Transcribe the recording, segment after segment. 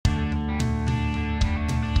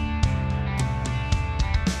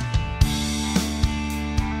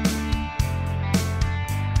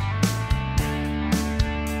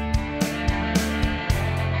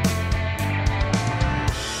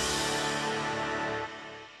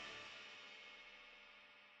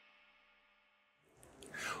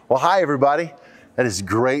Well, hi, everybody. That is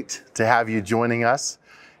great to have you joining us.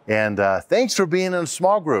 And thanks for being in a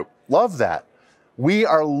small group. Love that. We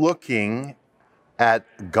are looking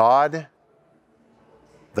at God,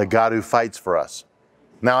 the God who fights for us.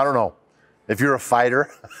 Now, I don't know if you're a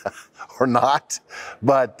fighter or not,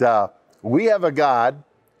 but we have a God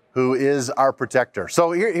who is our protector.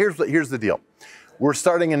 So here's the deal. We're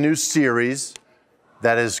starting a new series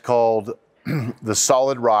that is called The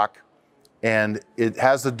Solid Rock, and it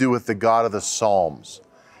has to do with the God of the Psalms.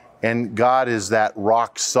 And God is that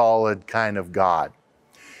rock solid kind of God.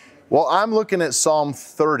 Well, I'm looking at Psalm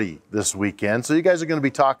 30 this weekend, so you guys are going to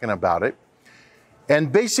be talking about it.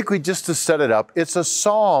 And basically, just to set it up, it's a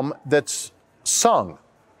psalm that's sung.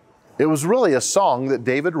 It was really a song that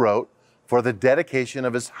David wrote for the dedication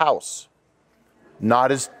of his house, not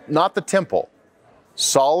the temple.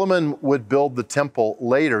 Solomon would build the temple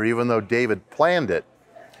later, even though David planned it.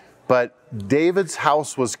 But David's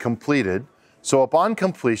house was completed. So upon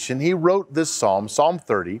completion, he wrote this psalm, Psalm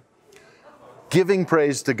 30, giving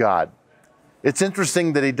praise to God. It's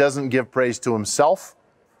interesting that he doesn't give praise to himself.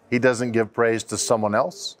 He doesn't give praise to someone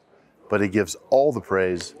else, but he gives all the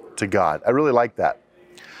praise to God. I really like that.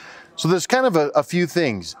 So there's kind of a few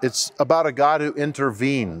things. It's about a God who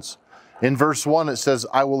intervenes. In verse 1, it says,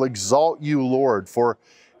 I will exalt you, Lord, for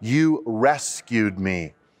you rescued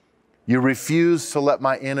me. You refused to let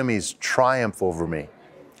my enemies triumph over me.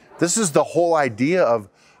 This is the whole idea of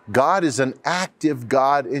God is an active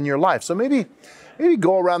God in your life. So maybe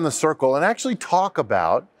go around the circle and actually talk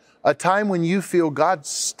about a time when you feel God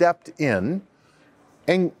stepped in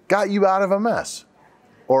and got you out of a mess,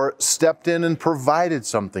 or stepped in and provided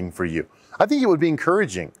something for you. I think it would be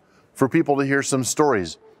encouraging for people to hear some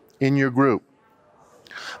stories in your group.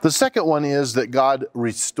 The second one is that God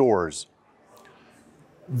restores.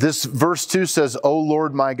 This verse 2 says, O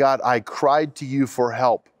Lord my God, I cried to you for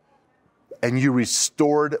help, and you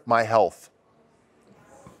restored my health.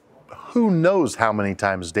 Who knows how many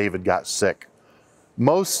times David got sick?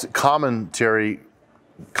 Most commentaries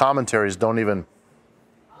don't even,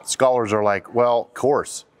 scholars are like, well, of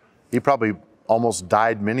course. He probably almost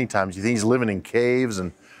died many times. You think he's living in caves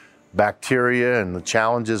and bacteria and the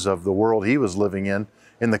challenges of the world he was living in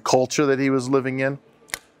the culture that he was living in?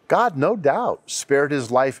 God, no doubt, spared his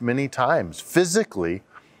life many times, physically,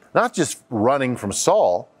 not just running from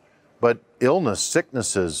Saul, but illness,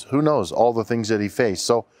 sicknesses, who knows, all the things that he faced.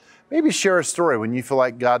 So maybe share a story when you feel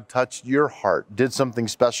like God touched your heart, did something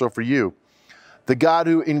special for you. The God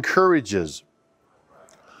who encourages.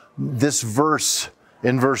 This verse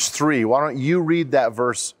in verse 3, why don't you read that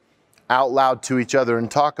verse out loud to each other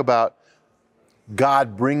and talk about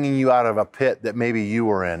God bringing you out of a pit that maybe you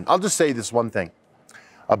were in. I'll just say this one thing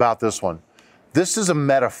about this one. This is a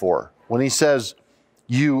metaphor. When he says,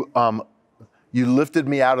 you lifted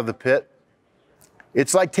me out of the pit,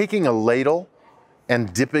 it's like taking a ladle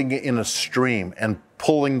and dipping it in a stream and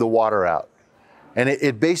pulling the water out. And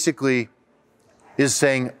it basically is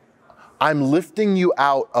saying, I'm lifting you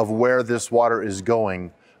out of where this water is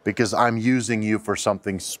going because I'm using you for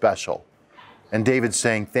something special. And David's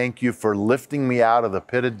saying, thank you for lifting me out of the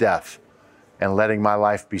pit of death and letting my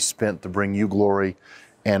life be spent to bring you glory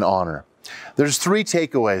and honor. There's 3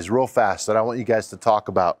 takeaways real fast that I want you guys to talk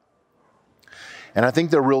about. And I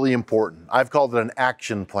think they're really important. I've called it an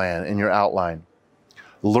action plan in your outline.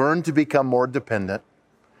 Learn to become more dependent.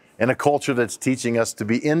 In a culture that's teaching us to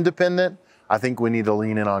be independent, I think we need to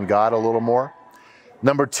lean in on God a little more.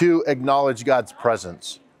 Number 2, acknowledge God's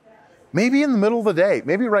presence. Maybe in the middle of the day,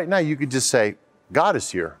 maybe right now you could just say, God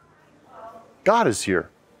is here. God is here.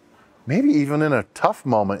 Maybe even in a tough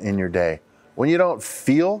moment in your day, when you don't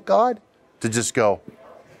feel God, to just go,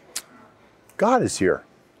 God is here.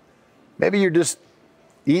 Maybe you're just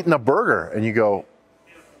eating a burger and you go,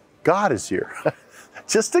 God is here.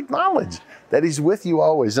 Just acknowledge that he's with you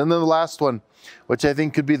always. And then the last one, which I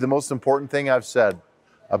think could be the most important thing I've said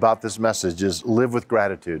about this message, is live with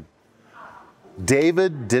gratitude.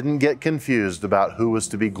 David didn't get confused about who was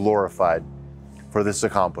to be glorified for this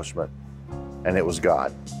accomplishment, and it was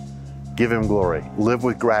God. Give him glory. Live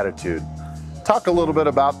with gratitude. Talk a little bit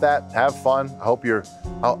about that. Have fun. I hope you're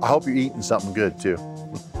eating something good too.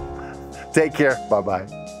 Take care.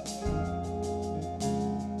 Bye-bye.